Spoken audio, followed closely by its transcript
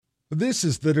This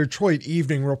is the Detroit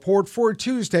Evening Report for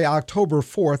Tuesday, October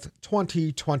 4th,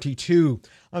 2022.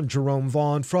 I'm Jerome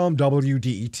Vaughn from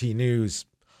WDET News.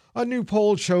 A new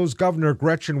poll shows Governor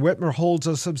Gretchen Whitmer holds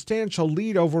a substantial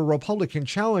lead over Republican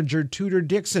challenger Tudor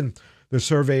Dixon. The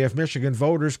survey of Michigan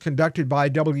voters conducted by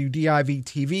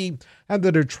WDIV-TV and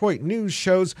the Detroit News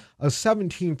shows a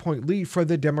 17-point lead for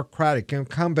the Democratic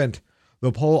incumbent.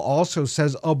 The poll also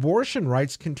says abortion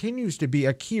rights continues to be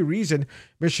a key reason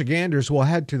Michiganders will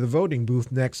head to the voting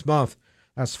booth next month.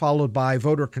 That's followed by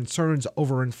voter concerns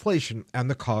over inflation and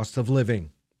the cost of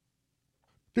living.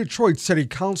 Detroit City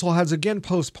Council has again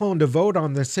postponed a vote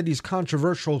on the city's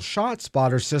controversial shot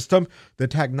spotter system. The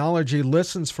technology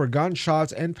listens for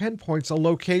gunshots and pinpoints a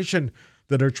location.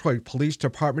 The Detroit Police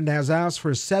Department has asked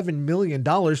for $7 million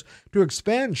to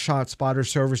expand shot spotter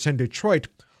service in Detroit.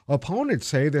 Opponents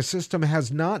say the system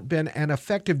has not been an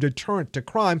effective deterrent to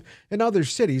crime in other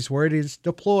cities where it is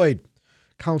deployed.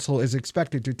 Council is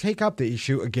expected to take up the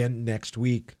issue again next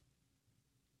week.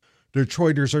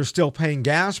 Detroiters are still paying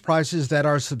gas prices that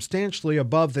are substantially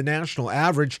above the national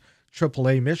average.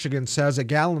 AAA Michigan says a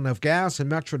gallon of gas in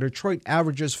Metro Detroit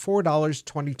averages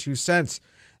 $4.22.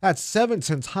 That's 7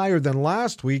 cents higher than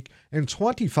last week and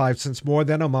 25 cents more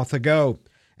than a month ago.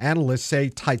 Analysts say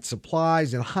tight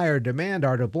supplies and higher demand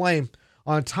are to blame.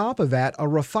 On top of that, a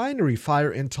refinery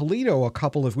fire in Toledo a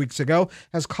couple of weeks ago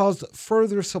has caused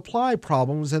further supply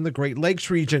problems in the Great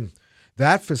Lakes region.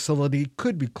 That facility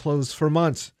could be closed for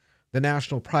months. The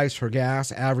national price for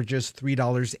gas averages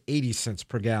 $3.80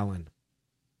 per gallon.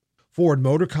 Ford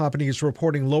Motor Company is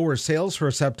reporting lower sales for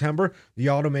September. The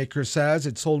automaker says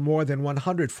it sold more than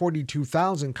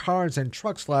 142,000 cars and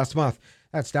trucks last month.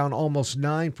 That's down almost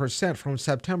 9% from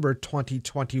September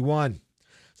 2021.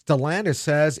 Stellantis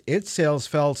says its sales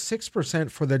fell 6%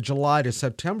 for the July to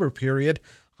September period.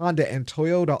 Honda and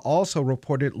Toyota also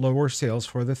reported lower sales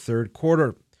for the third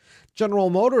quarter. General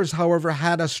Motors, however,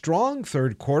 had a strong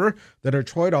third quarter. The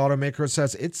Detroit automaker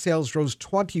says its sales rose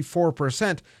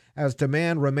 24% as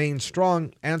demand remained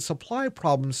strong and supply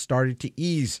problems started to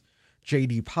ease.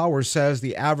 J.D. Power says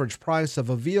the average price of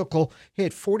a vehicle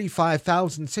hit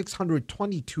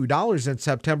 $45,622 in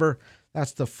September.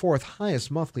 That's the fourth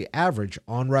highest monthly average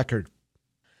on record.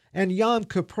 And Yom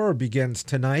Kippur begins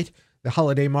tonight. The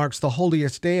holiday marks the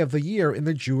holiest day of the year in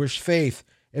the Jewish faith.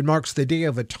 It marks the Day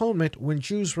of Atonement when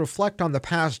Jews reflect on the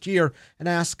past year and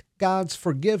ask God's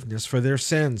forgiveness for their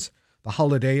sins. The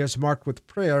holiday is marked with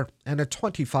prayer and a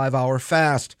 25-hour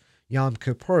fast. Yom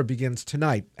Kippur begins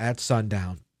tonight at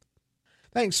sundown.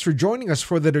 Thanks for joining us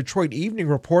for the Detroit Evening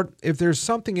Report. If there's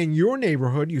something in your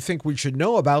neighborhood you think we should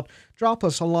know about, drop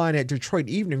us a line at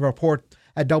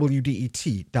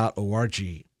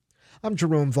DetroitEveningReport@WDET.org. I'm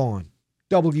Jerome Vaughn,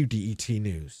 WDET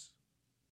News.